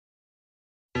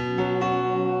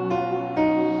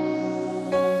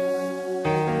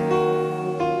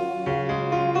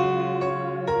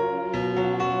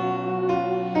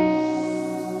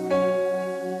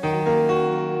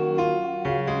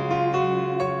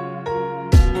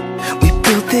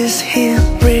this here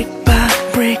brick by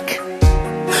brick.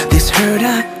 This hurt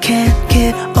I can't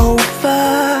get over.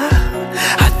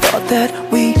 I thought that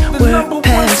we were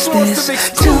past this.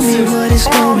 Tell me what is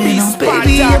going on,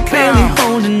 baby, you're barely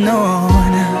holding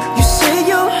on. You say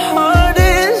your heart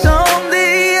is on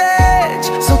the edge,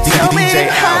 so tell me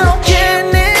how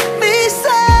can it be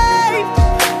safe?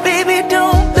 Baby,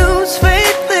 don't lose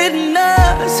faith in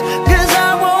us, 'cause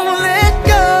I won't let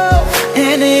go.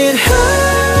 And it hurts,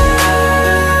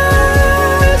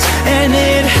 and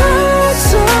it hurts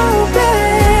so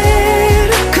bad,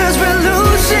 'cause we're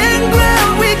losing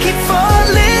ground, we keep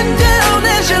falling down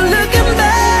as you're looking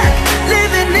back,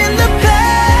 living in the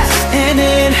past. And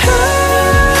it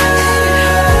hurts,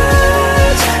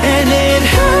 and it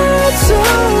hurts so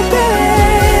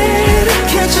bad.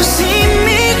 Can't you see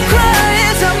me cry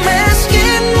as I'm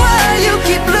asking why you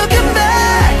keep looking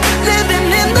back, living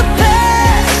in the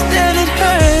past? And it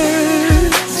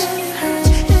hurts,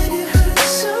 and it hurts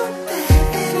so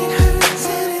bad, and it hurts,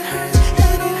 and it hurts,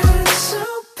 and it hurts so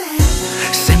bad.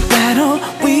 Same battle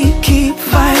we keep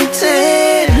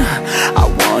fighting. I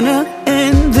wanna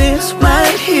end this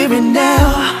right here and now.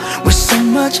 We're so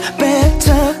much better